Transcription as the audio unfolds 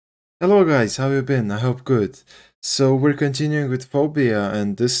Hello guys, how you been? I hope good. So we're continuing with Phobia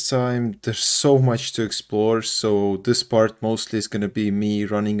and this time there's so much to explore, so this part mostly is gonna be me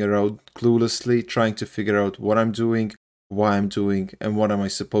running around cluelessly trying to figure out what I'm doing, why I'm doing, and what am I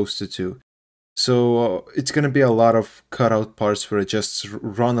supposed to do. So it's gonna be a lot of cutout parts where I just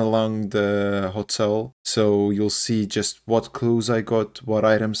run along the hotel, so you'll see just what clues I got, what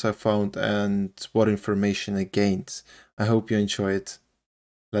items I found, and what information I gained. I hope you enjoy it.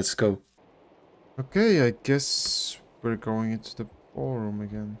 Let's go. Okay, I guess we're going into the ballroom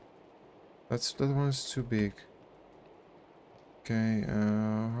again. That one's too big. Okay,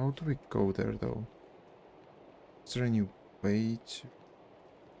 how do we go there though? Is there any way to...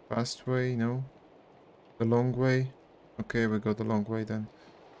 Fast way? No? The long way? Okay, we go the long way then.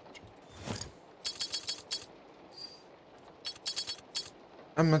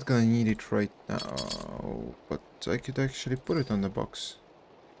 I'm not gonna need it right now, but I could actually put it on the box.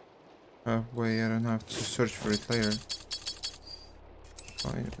 Halfway, I don't have to search for it later.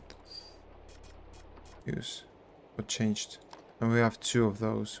 Fine, but use. What changed? And we have two of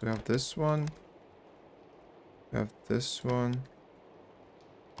those. We have this one. We have this one.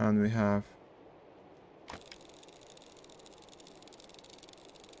 And we have...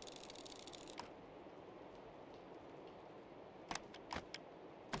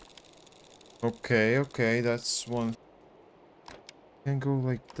 Okay, that's one. Can go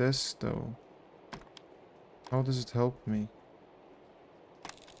like this though. How does it help me?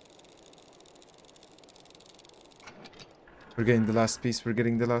 We're getting the last piece,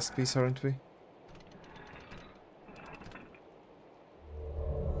 aren't we?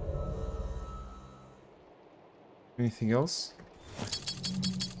 Anything else?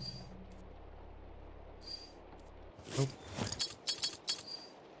 Nope.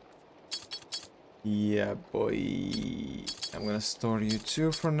 Yeah, boy. I'm gonna store you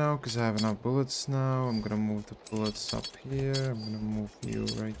two for now, because I have enough bullets now. I'm gonna move the bullets up here. I'm gonna move you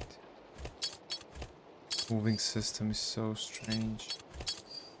right. Moving system is so strange.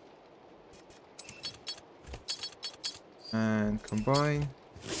 And combine.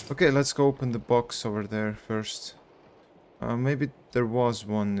 Okay, let's go open the box over there first. Maybe there was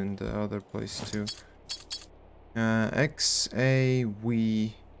one in the other place too. X, A,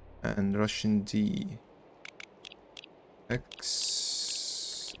 V, and Russian D.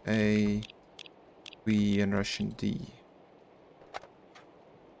 X, A, V, and Russian D.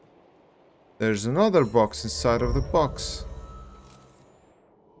 There's another box inside of the box.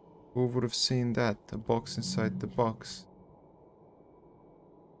 Who would have seen that? A box inside the box.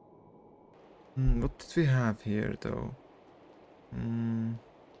 What did we have here though?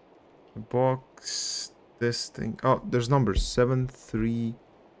 The box, this thing. Oh, there's numbers. 7, 3,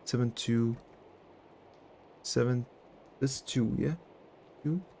 7, 2, 7. This 2, yeah?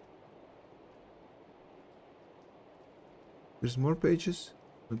 2? There's more pages?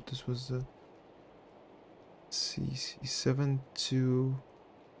 But this was the... C, 7, 2...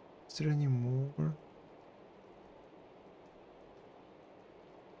 Is there any more?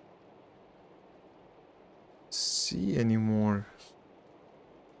 See anymore.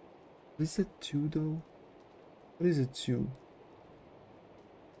 What is it 2 though? What is it 2?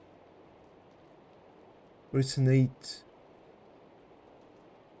 Or it's an 8?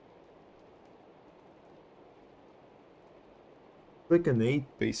 Like an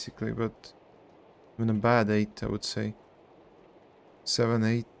 8 basically, but even a bad 8 I would say. 7,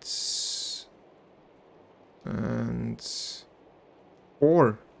 8 and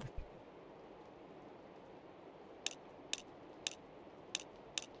 4.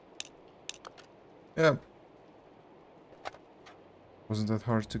 Yeah. Wasn't that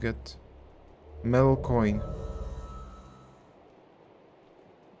hard to get. Metal coin.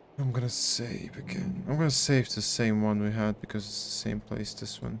 I'm gonna save again. I'm gonna save the same one we had because it's the same place,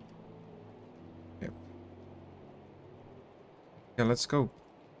 this one. Yep. Yeah, let's go.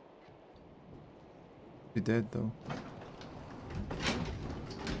 Be dead though.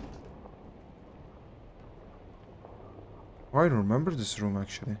 Oh, I remember this room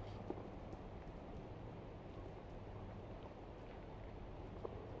actually.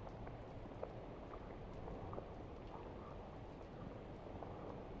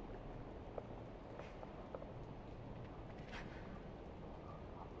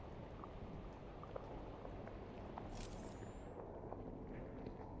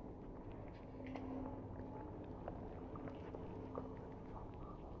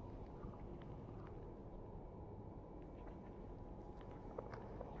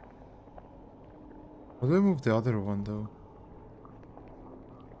 How do I move the other one though?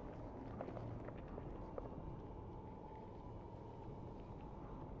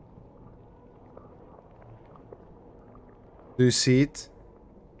 Do you see it?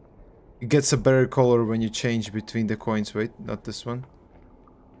 It gets a better color when you change between the coins. Wait, not this one.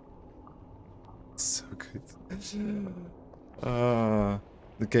 So good.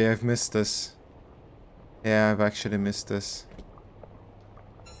 Okay, I've missed this. Yeah, I've actually missed this.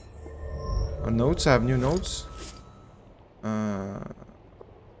 Notes? I have new notes? No.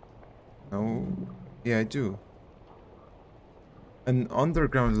 Yeah, I do. An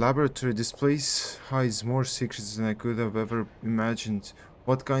underground laboratory. This place hides more secrets than I could have ever imagined.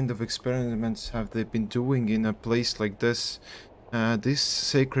 What kind of experiments have they been doing in a place like this? This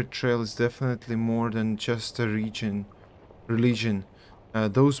sacred trail is definitely more than just a religion.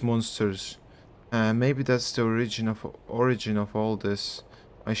 Those monsters. Maybe that's the origin of all this.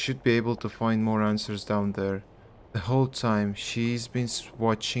 I should be able to find more answers down there. The whole time she's been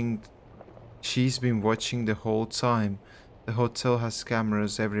watching the whole time. The hotel has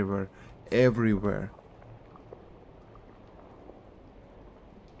cameras everywhere. Everywhere.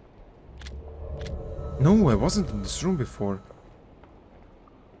 No, I wasn't in this room before.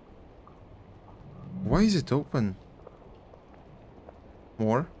 Why is it open?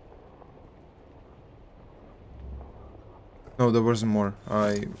 More? No, there wasn't more.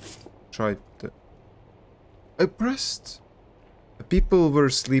 I tried to... I pressed. The people were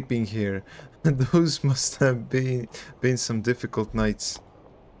sleeping here. Those must have been some difficult nights.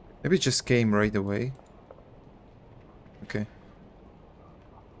 Maybe it just came right away. Okay.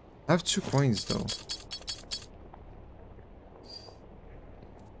 I have 2 coins though.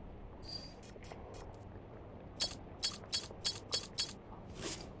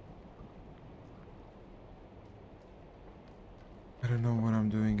 I don't know what I'm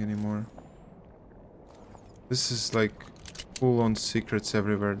doing anymore. This is like full-on secrets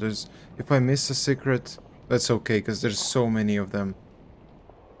everywhere. If I miss a secret, that's okay, because there's so many of them.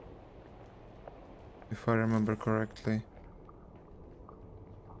 If I remember correctly.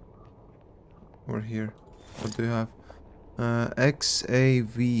 Over here. What do you have? X, A,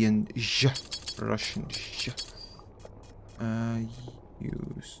 V, and Z. Russian Z.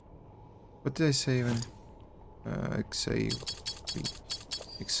 Use. What did I say even? X, A, V.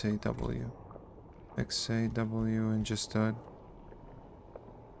 X, A, W. X, A, W, and just that.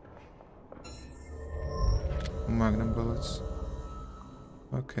 Magnum bullets.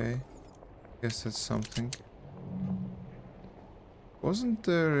 Okay. Guess that's something. Wasn't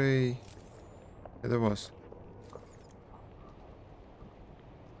there a... Yeah, there was.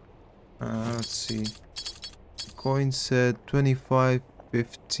 Let's see. Coin said 25,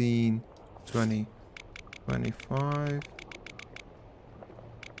 15, 20. 25,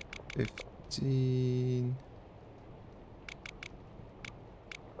 15,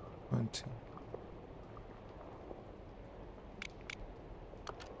 20.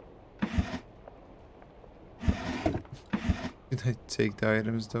 Did I take the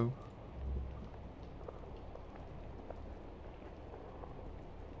items though?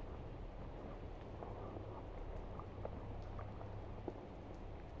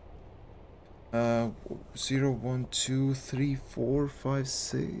 Uh, 0, 1, 2, 3, 4, 5,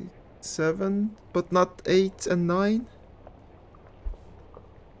 6, 7, but not 8 and 9?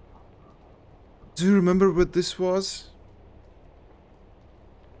 Do you remember what this was?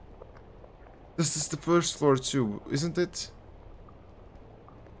 This is the first floor too, isn't it?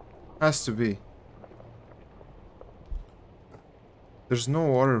 Has to be. There's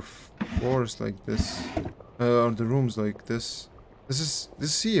no other floors like this. Or the rooms like this. This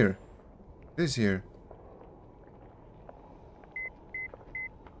is here. This here.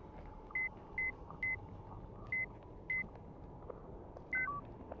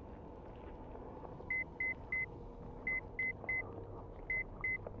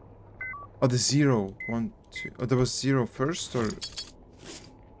 Oh, the 0, 1, 2. Oh, there was 0 first, or...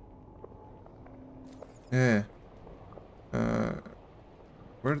 Yeah.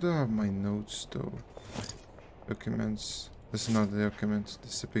 Where do I have my notes, though? Documents. This is not the document.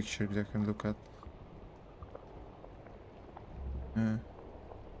 This is a picture that I can look at.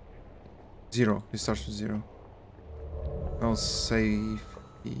 0. It starts with 0. I'll save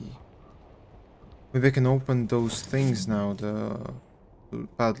the... Maybe I can open those things now, the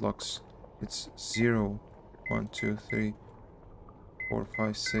padlocks. It's 0, 1, 2, 3, 4,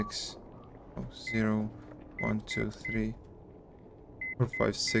 5, 6. Oh, 0, 1, 2, 3, 4,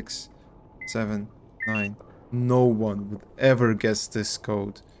 5, 6, 7, 9. No one would ever guess this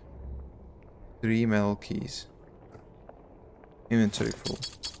code. 3 metal keys. Inventory full.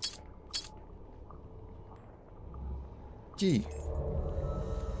 Key.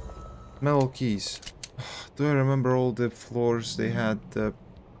 Metal keys. Do I remember all the floors they had the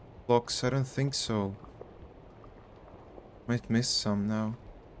blocks? I don't think so. Might miss some now.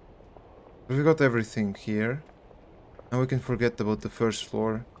 But we got everything here. Now we can forget about the first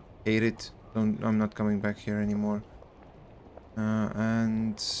floor. Hate it. I'm not coming back here anymore.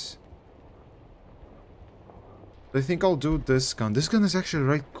 And I think I'll do this gun. This gun is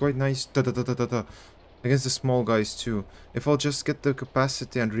actually quite nice. Against the small guys too. If I'll just get the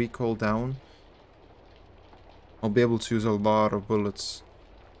capacity and recoil down, I'll be able to use a lot of bullets.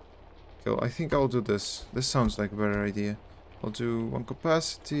 Okay, I think I'll do this. This sounds like a better idea. I'll do 1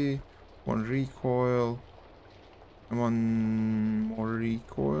 capacity, 1 recoil, and 1 more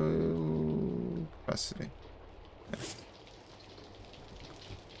recoil capacity. Yeah.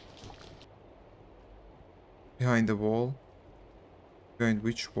 Behind the wall. Behind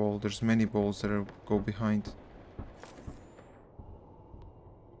which wall? There's many walls that go behind.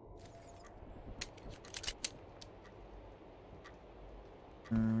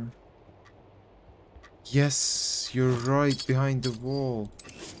 Yes, you're right, behind the wall.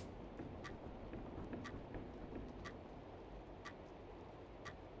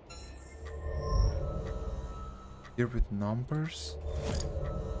 Here with numbers?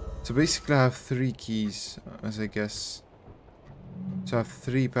 So basically I have 3 keys, as I guess. So I have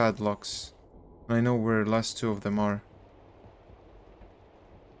 3 padlocks. And I know where the last 2 of them are.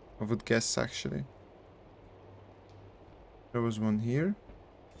 I would guess, actually. There was one here.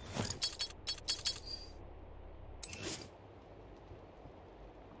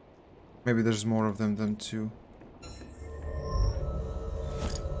 Maybe there's more of them than 2.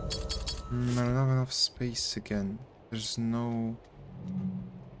 I don't have enough space again. There's no...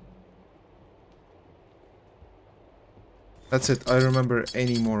 That's it. I remember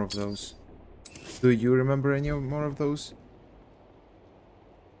any more of those. Do you remember any more of those?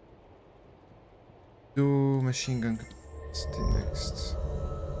 Do machine gun capacity next.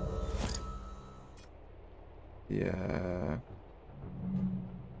 Yeah.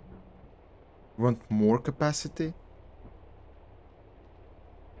 Want more capacity?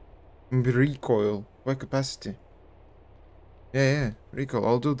 Maybe recoil. Why capacity? Yeah, recoil.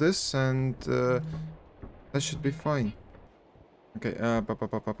 I'll do this and that should be fine. Okay,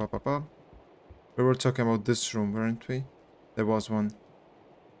 we were talking about this room, weren't we? There was one.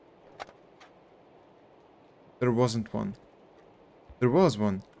 There wasn't one. There was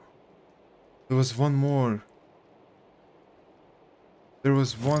one. There was one more. There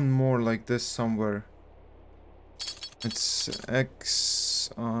was one more like this somewhere. It's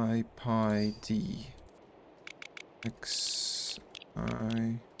XI pi D.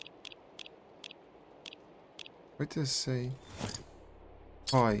 XI. What does it say?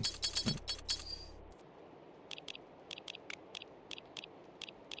 Pi.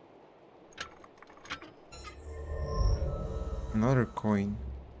 Another coin.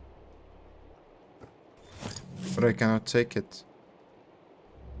 But I cannot take it.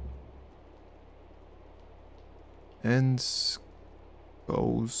 Ends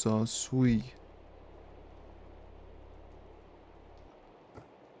goes a sui.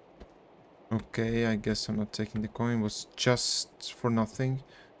 Okay, I guess I'm not taking the coin. It was just for nothing.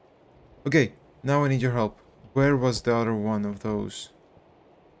 Okay, now I need your help. Where was the other one of those?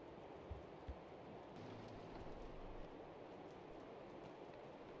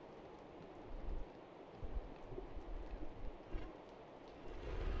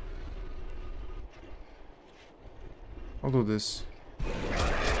 I'll do this.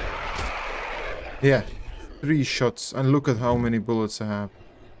 Yeah, 3 shots, and look at how many bullets I have.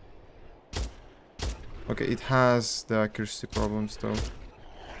 Okay, it has the accuracy problems though.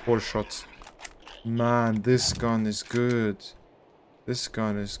 4 shots. Man, this gun is good. This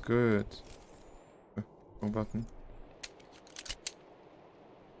gun is good. No button.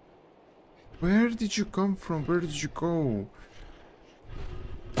 Where did you come from? Where did you go?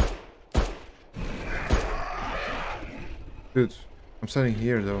 Dude, I'm standing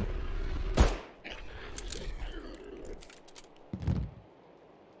here though.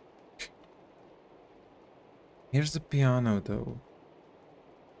 Here's the piano though.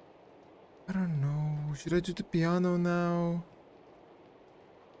 I don't know. Should I do the piano now?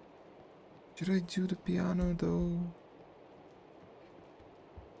 Should I do the piano though?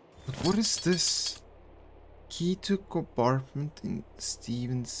 But what is this? Key to compartment in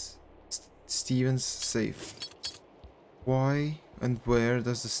Steven's safe. Why and where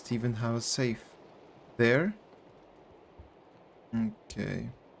does the Steven have a safe? There? Okay.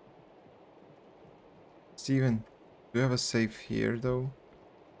 Steven, do you have a safe here though?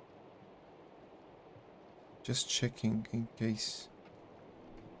 Just checking in case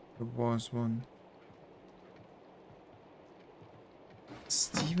there was one.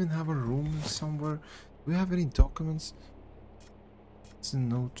 Does Steven have a room somewhere? Do we have any documents? It's a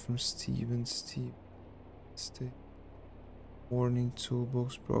note from Steven. Steve. Stay. Warning,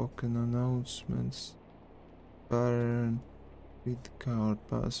 toolbox broken, announcements. Baron. Read the card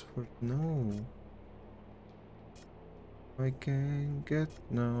password. No. I can get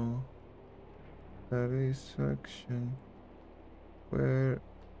no satisfaction. Where?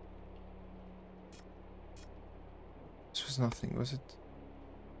 This was nothing, was it?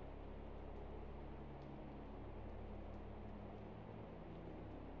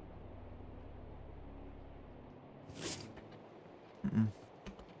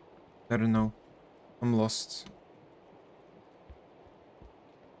 I don't know. I'm lost.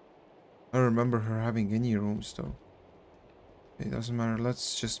 I don't remember her having any rooms though. It doesn't matter.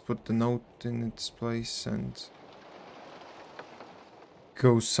 Let's just put the note in its place and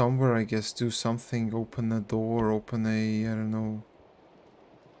go somewhere, I guess. Do something. Open a door. Open a... I don't know.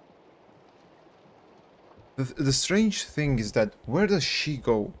 The strange thing is that where does she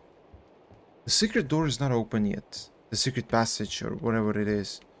go? The secret door is not open yet. The secret passage or whatever it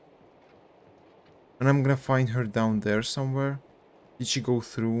is. And I'm gonna find her down there somewhere. Did she go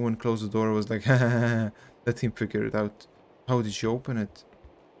through and close the door? I was like, let him figure it out. How did she open it?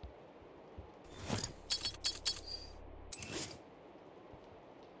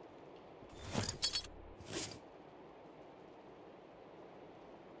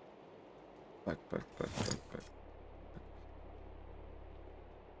 Back.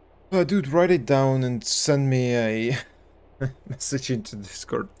 Dude, write it down and send me a message into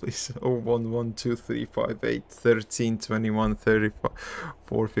Discord, please.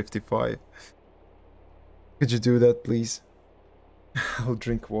 0112358132135 Could you do that, please? I'll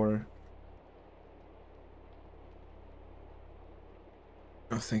drink water.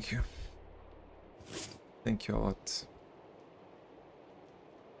 Oh, thank you. Thank you a lot.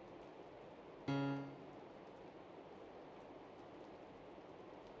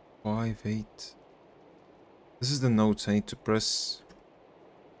 Five, 8. This is the notes I need to press.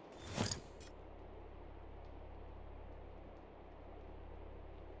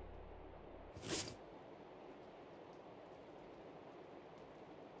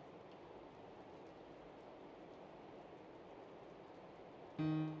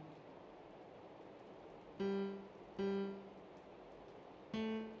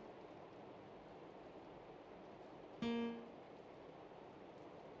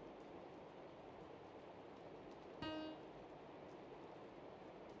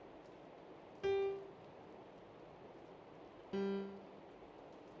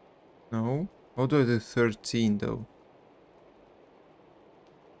 No? How do I do 13 though?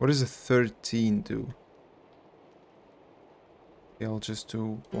 What does a 13 do? Okay, I'll just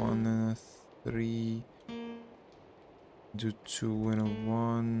do 1 and a 3. Do 2 and a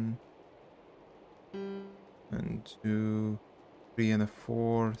 1. And do 3 and a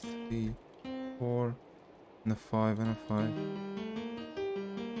 4. 3, 4. And a 5 and a 5.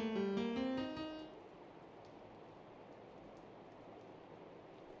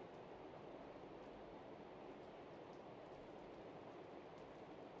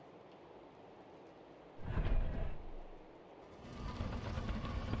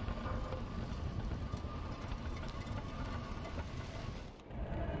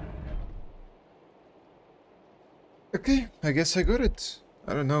 Okay, I guess I got it.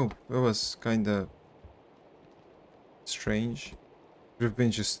 I don't know. It was kinda strange. Would have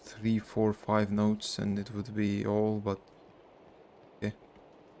been just 3, 4, 5 notes and it would be all, but yeah.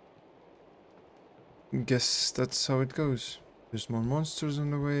 Guess that's how it goes. There's more monsters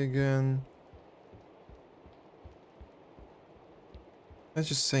on the way again.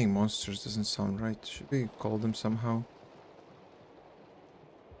 Just saying monsters doesn't sound right. Should we call them somehow?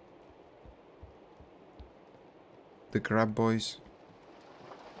 The Grab Boys.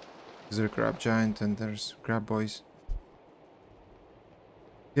 Is there a Grab Giant and there's Grab Boys?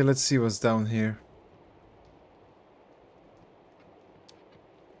 Yeah, let's see what's down here.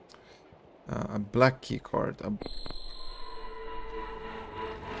 A black key card.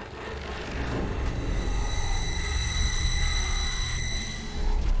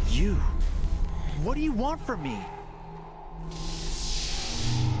 You? What do you want from me?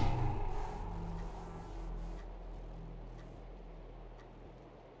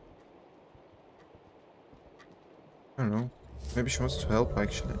 I don't know. Maybe she wants to help,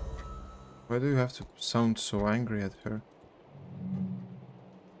 actually. Why do you have to sound so angry at her?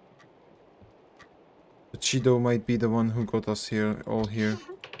 But Shido might be the one who got us here, all here.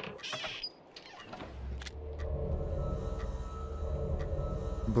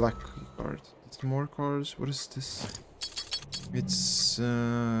 Black key card. It's more cards. What is this? It's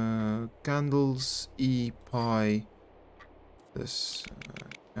candles, E pie. this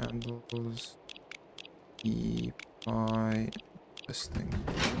candles, key, pie, this thing.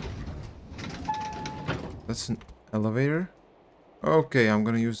 That's an elevator? Okay, I'm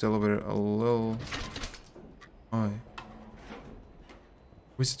gonna use the elevator a little. Why?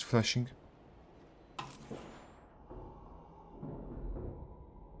 Why is it flashing?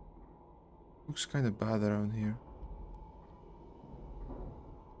 Looks kind of bad around here.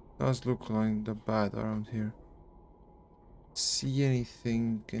 Does look like the bad around here. See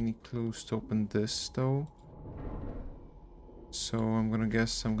anything, any clues to open this though? So I'm gonna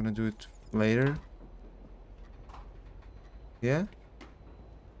guess I'm gonna do it later. Yeah?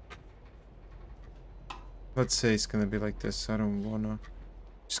 Let's say it's gonna be like this. I don't wanna.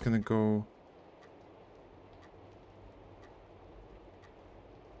 Just gonna go.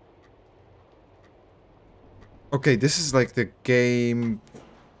 Okay, this is like the game.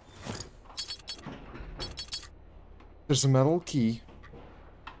 There's a metal key.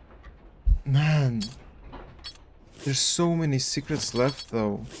 Man. There's so many secrets left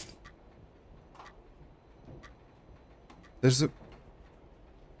though. There's a...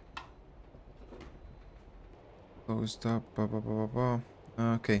 Closed up.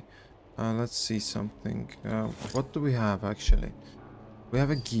 Okay. Let's see something. What do we have actually? We have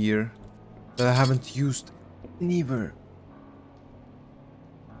a gear that I haven't used neither.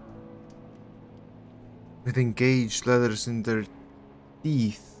 With engaged letters in their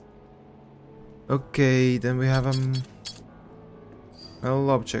teeth. Okay, then we have metal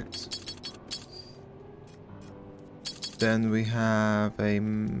object. Then we have a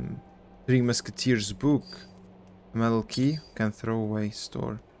Three Musketeers book. A metal key, can throw away,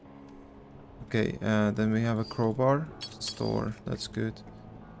 store. Okay, then we have a crowbar, store, that's good.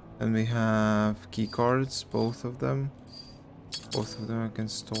 Then we have key cards, both of them. Both of them I can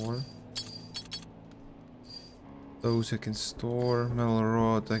store. Those I can store. Metal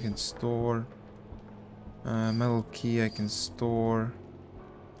rod I can store. Metal key I can store.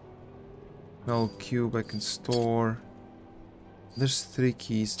 Metal cube I can store. There's 3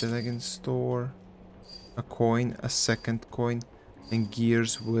 keys that I can store. A coin, a second coin, and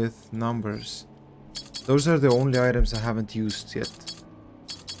gears with numbers. Those are the only items I haven't used yet.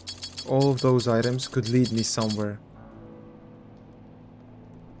 All of those items could lead me somewhere.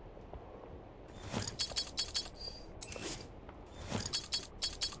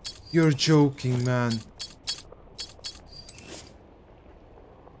 You're joking, man.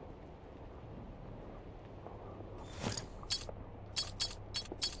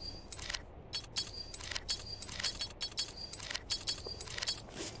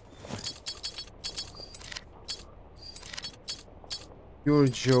 You're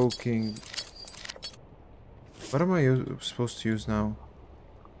joking. What am I supposed to use now?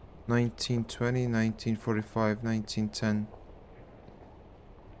 1920, 1945, 1910.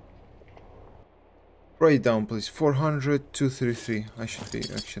 Write it down, please. 400, 233. I should be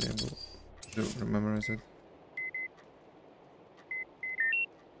actually able to memorize it.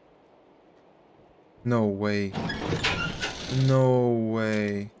 No way. No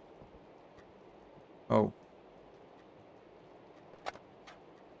way. Oh.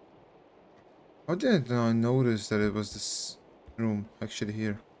 How did I notice that it was this room actually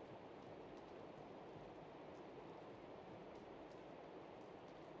here?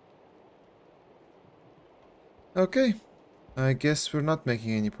 Okay. I guess we're not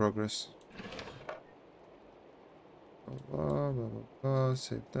making any progress. Blah, blah, blah, blah, blah.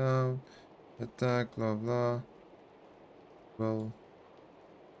 Save down. Attack, blah, blah. Well.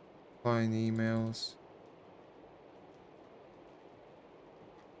 Find emails.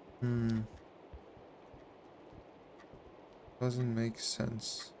 Doesn't make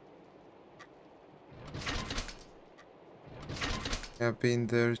sense. I've been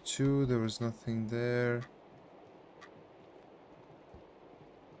there too, there was nothing there.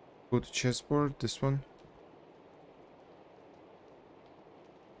 Go to chessboard, this one.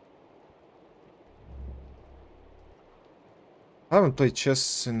 I haven't played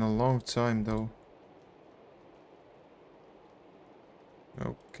chess in a long time though.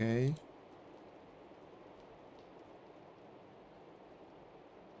 Okay.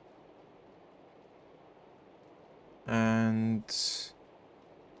 And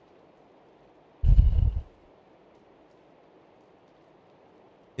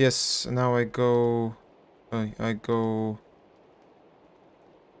yes, now I go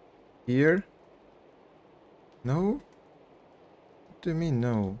here. No? What do you mean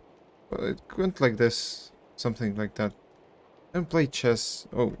no? Well, it went like this, something like that. I don't play chess.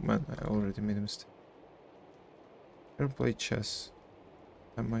 Oh man, I already made a mistake. I don't play chess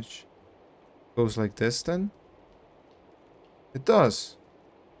that much. Goes like this then? It does.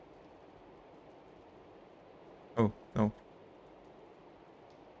 Oh, no.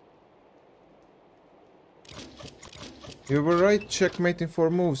 You were right, checkmating 4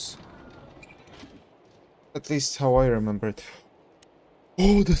 moves. At least how I remember it.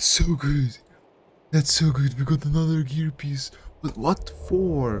 Oh, that's so good. That's so good. We got another gear piece. But what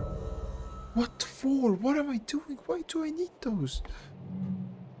for? What for? What am I doing? Why do I need those?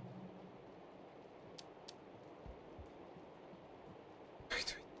 Wait,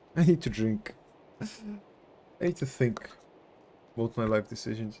 wait. I need to drink. I need to think about my life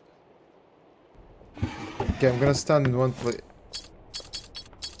decisions. Okay, I'm gonna stand in one place.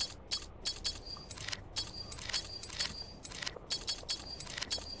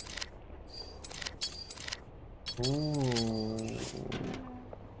 Ooh.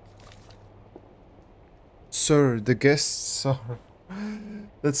 Sir, the guests are...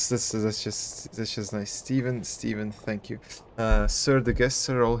 that's just nice. Steven, thank you. Sir, the guests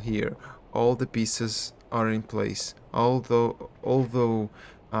are all here. All the pieces are in place. Although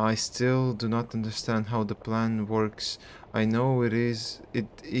I still do not understand how the plan works. I know it is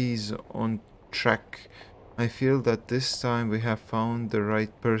on track. I feel that this time we have found the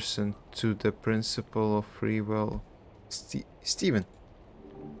right person to the principle of free will. Steven.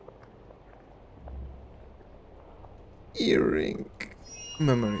 Earring.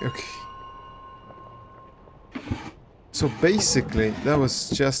 Memory, okay. So basically, that was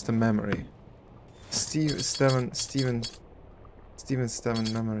just a memory. Steven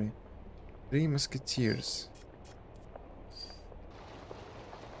memory. Three Musketeers.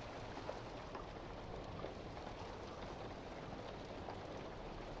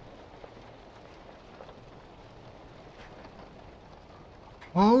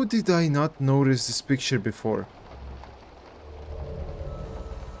 How did I not notice this picture before?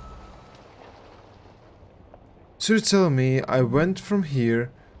 So you're telling me I went from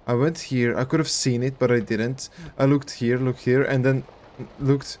here, I went here, I could have seen it, but I didn't. I looked here, and then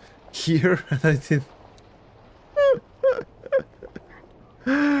looked here, and I didn't.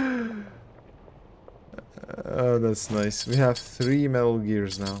 Oh, that's nice. We have 3 Metal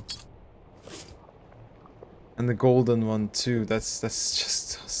Gears now. And the golden one too. That's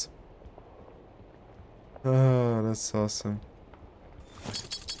just awesome. Oh, that's awesome.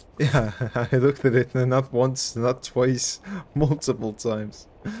 Yeah, I looked at it not once, not twice, multiple times.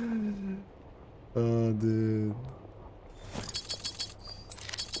 Oh, dude.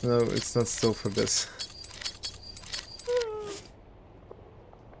 No, it's not still for this.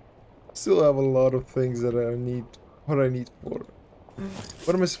 Still have a lot of things that I need. What I need for.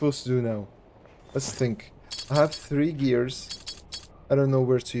 What am I supposed to do now? Let's think. I have 3 gears. I don't know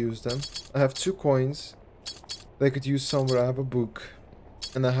where to use them. I have 2 coins that I could use somewhere. I have a book.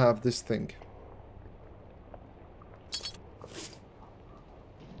 And I have this thing.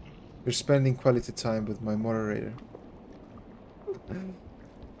 You're spending quality time with my moderator.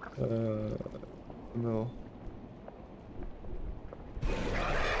 No.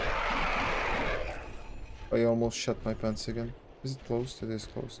 I almost shut my pants again. Is it closed? It is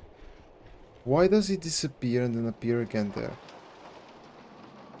closed. Why does he disappear and then appear again there?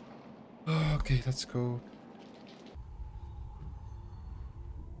 Okay, let's go.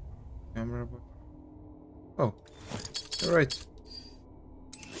 Camera. Oh, you're right.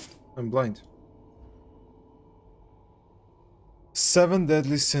 I'm blind. 7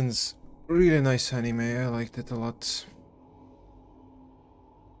 Deadly Sins. Really nice anime. I liked it a lot.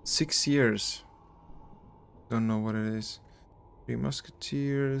 6 years. Don't know what it is. 3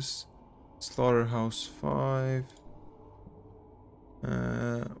 Musketeers. Slaughterhouse 5.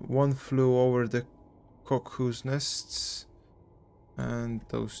 One Flew Over the Cuckoo's Nests. And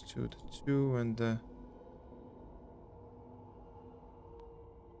those two. The 2 and the...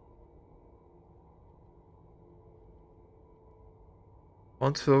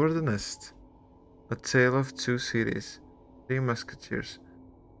 One Flew Over the Nest. A Tale of Two Cities. 3 Musketeers.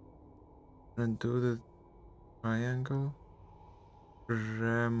 And do the triangle.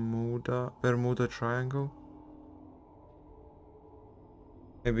 Bermuda Triangle.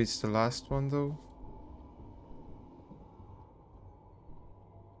 Maybe it's the last one though.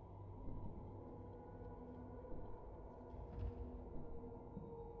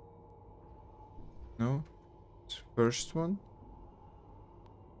 No, it's first one.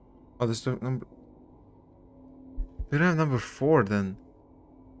 Oh, there's no number. We don't have number 4 then.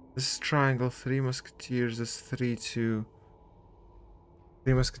 This is triangle. 3 Musketeers. That's 3 2.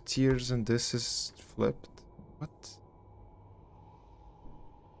 3 Musketeers, and this is flipped. What?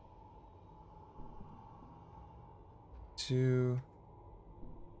 Two.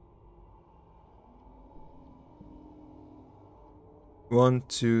 1,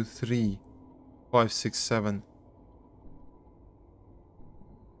 2, 3, 5, 6, 7.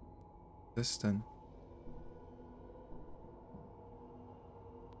 This then.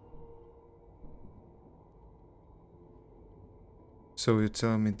 So you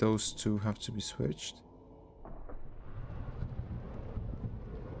tell me those two have to be switched?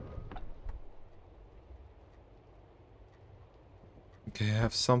 Okay, I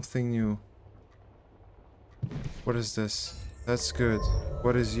have something new. What is this? That's good.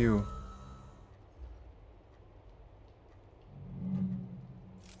 What is you?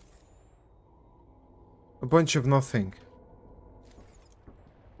 A bunch of nothing.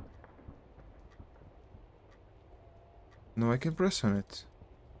 No, I can press on it.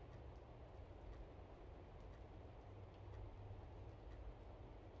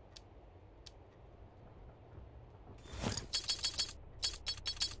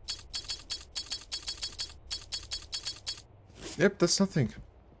 Yep, that's nothing.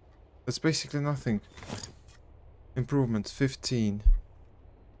 That's basically nothing. Improvement 15.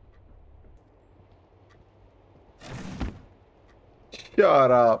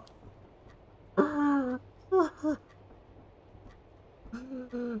 Shut up.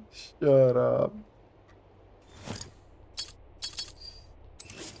 Shut up.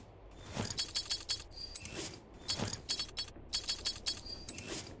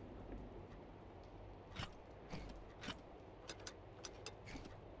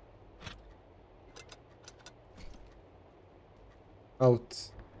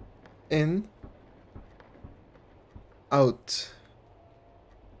 Out. In. Out.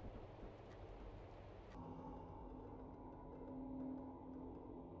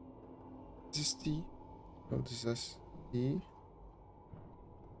 This is T. No, this is E.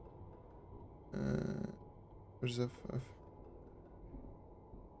 Where's F? F?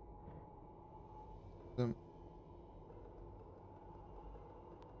 Them.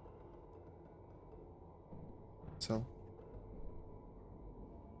 Cell.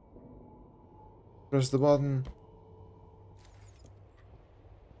 Press the button.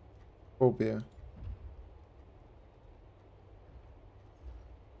 Fobia.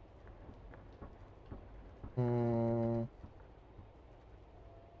 Uh,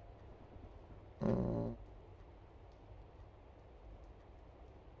 uh,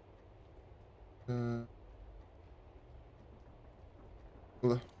 uh,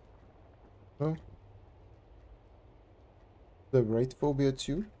 no? The right phobia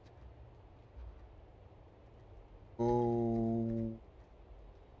too? O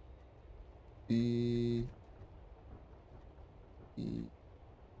B E.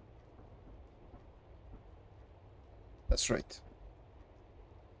 That's right.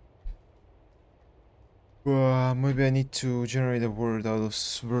 Maybe I need to generate a word out of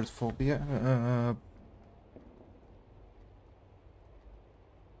word phobia.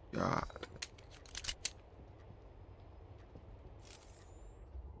 Yeah.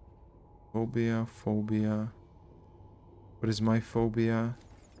 Phobia, phobia. What is my phobia?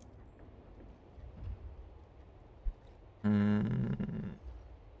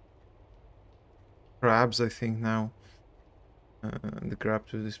 Crabs, I think now. The crab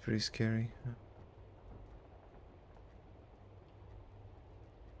tooth is pretty scary.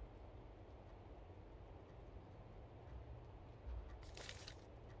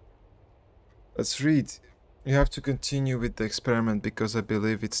 Let's read. You have to continue with the experiment because I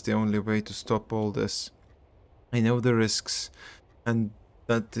believe it's the only way to stop all this. I know the risks, and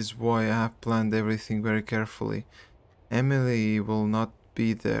that is why I have planned everything very carefully. Emily will not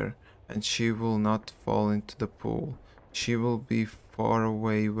be there, and she will not fall into the pool. She will be far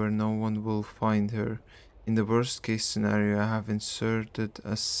away where no one will find her. In the worst case scenario, I have inserted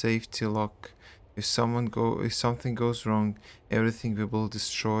a safety lock. If something goes wrong, everything will be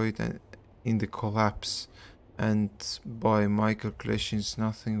destroyed and in the collapse, and by my calculations,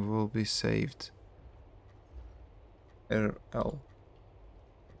 nothing will be saved. RL.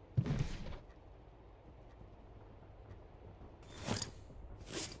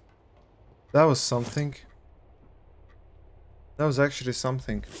 That was something. That was actually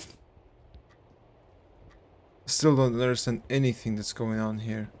something. Still don't understand anything that's going on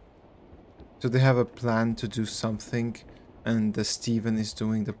here. So they have a plan to do something, and Steven is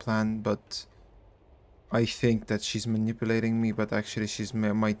doing the plan, but I think that she's manipulating me, but actually she's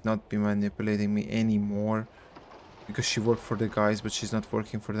might not be manipulating me anymore. Because she worked for the guys, but she's not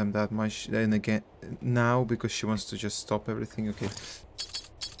working for them that much. Then again, now, because she wants to just stop everything. Okay.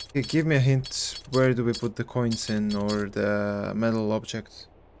 Okay, give me a hint. Where do we put the coins in, or the metal object?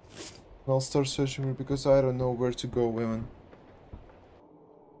 I'll start searching because I don't know where to go, women.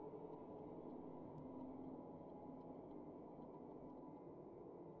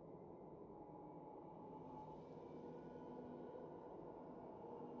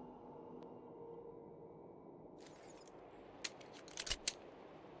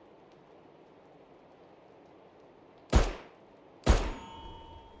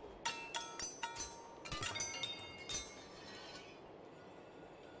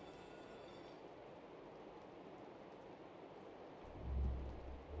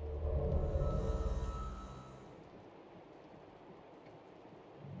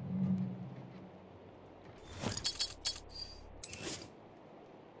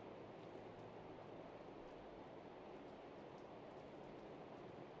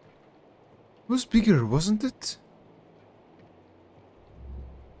 was bigger, wasn't it?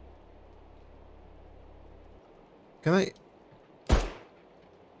 Can I...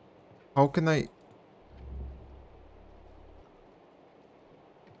 How can I...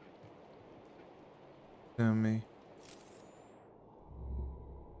 Tell me.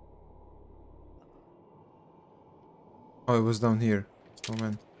 Oh, it was down here. Oh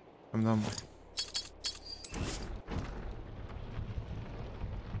man, I'm dumb.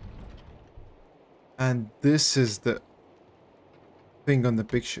 And this is the thing on the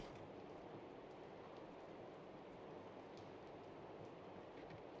picture.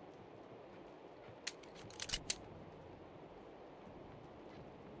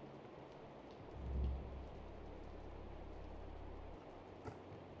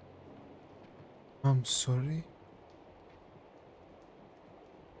 I'm sorry.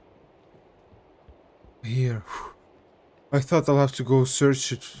 Here. I thought I'll have to go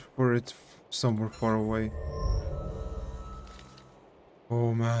search it for it somewhere far away.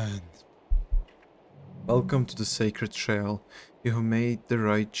 Oh man. Welcome to the Sacred Trail. You have made the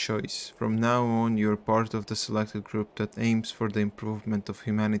right choice. From now on, you're part of the selected group that aims for the improvement of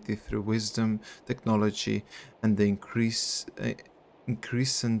humanity through wisdom, technology, and the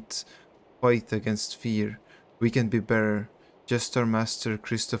increasant fight against fear. We can be better. Just our master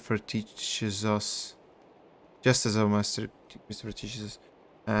Christopher teaches us. Just as our master Christopher teaches us.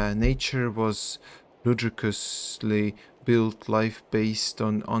 Nature was ludicrously built life based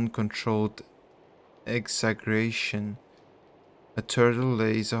on uncontrolled exaggeration. A turtle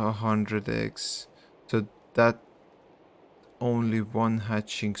lays 100 eggs, so that only one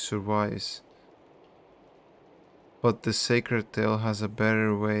hatching survives. But the sacred tale has a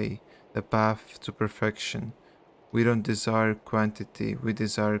better way, the path to perfection. We don't desire quantity, we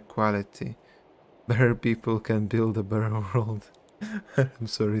desire quality. Better people can build a better world. I'm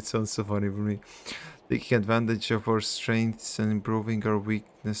sorry, it sounds so funny for me. Taking advantage of our strengths and improving our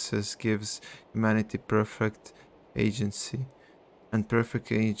weaknesses gives humanity perfect agency. And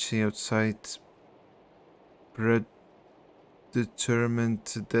perfect agency outside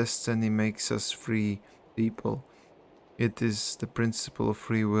predetermined destiny makes us free people. It is the principle of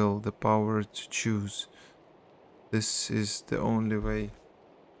free will, the power to choose. This is the only way.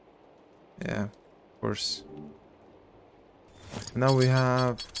 Yeah, of course. Now we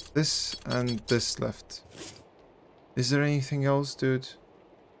have this and this left. Is there anything else, dude?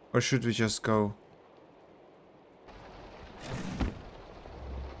 Or should we just go?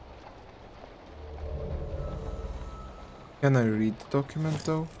 Can I read the document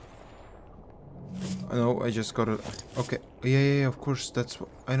though? No, I just got it. Okay. Yeah, of course. That's what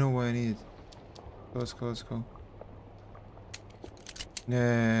I know what I need. Let's go.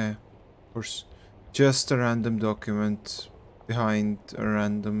 Yeah, of course. Just a random document behind a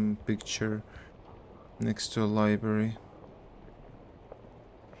random picture next to a library.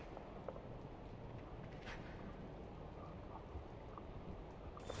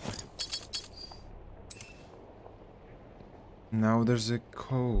 Now there's a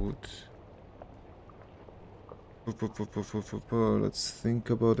code. Let's think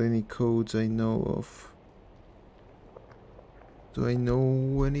about any codes I know of. Do I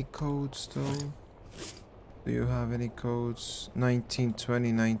know any codes though? Do you have any codes?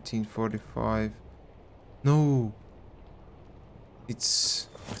 1920, 1945. No! It's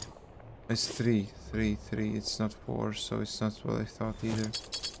three. It's not 4, so it's not what I thought either.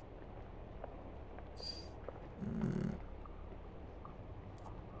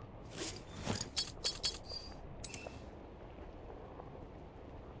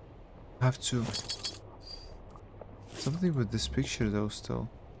 Have to. Something with this picture though still.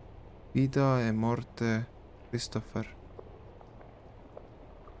 Vida e morte Christopher.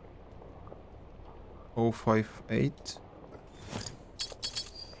 058.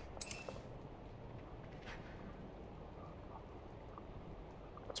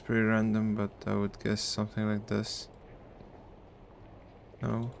 It's pretty random, but I would guess something like this.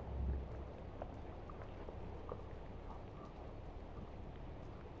 No.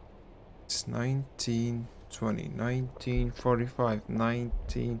 It's 1920, 1945,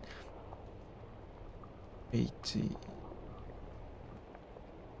 1980.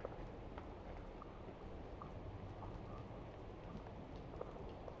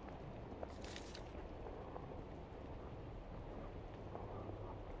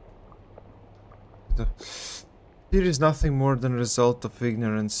 Fear is nothing more than a result of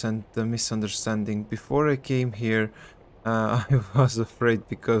ignorance and the misunderstanding. Before I came here, I was afraid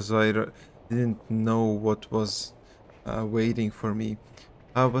because I didn't know what was waiting for me.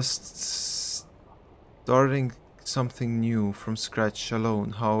 I was starting something new from scratch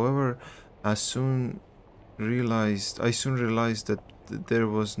alone. However, I soon I soon realized that there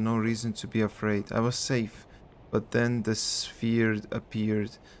was no reason to be afraid. I was safe. But then the sphere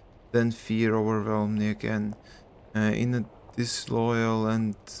appeared. Then fear overwhelmed me again. In a disloyal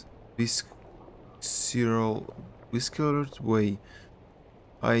and visceral, visceral way.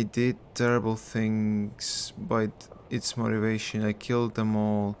 I did terrible things by its motivation. I killed them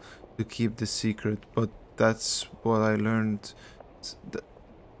all to keep the secret, but that's what I learned. th-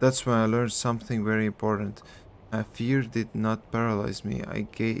 That's when I learned something very important. Fear did not paralyze me.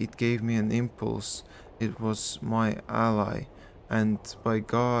 It gave me an impulse. It was my ally. And by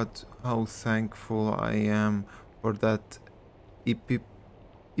God, how thankful I am for that epi-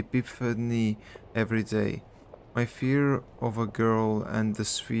 epiphany every day. My fear of a girl and the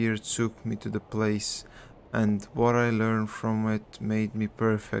sphere took me to the place, and what I learned from it made me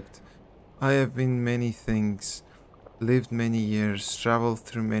perfect. I have been many things, lived many years, traveled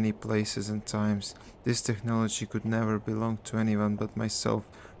through many places and times. This technology could never belong to anyone but myself.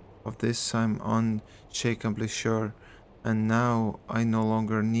 Of this I'm unshakably sure, and now I no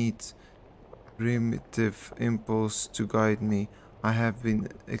longer need primitive impulse to guide me. I have been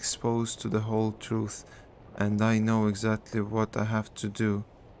exposed to the whole truth, and I know exactly what I have to do.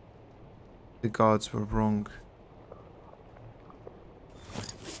 The gods were wrong.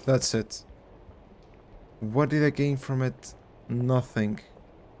 That's it. What did I gain from it? Nothing.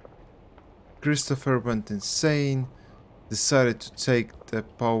 Christopher went insane, decided to take the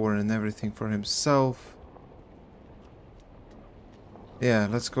power and everything for himself. Yeah,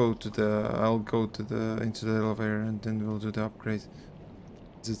 let's go to the... I'll go to the... into the elevator and then we'll do the upgrade.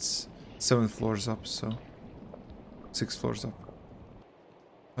 It's 7 floors up, so... 6 floors up.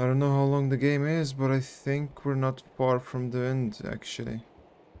 I don't know how long the game is, but I think we're not far from the end, actually.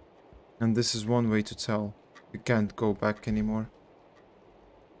 And this is one way to tell. We can't go back anymore.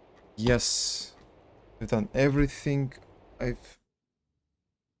 Yes. I've done everything I've...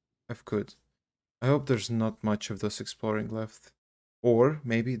 I've could. I hope there's not much of this exploring left. Or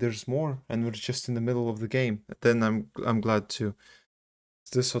maybe there's more and we're just in the middle of the game. Then I'm glad too.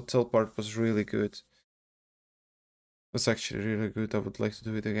 This hotel part was really good. It was actually really good. I would like to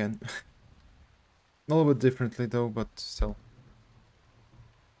do it again. A little bit differently though, but still.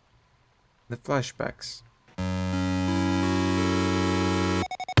 The flashbacks.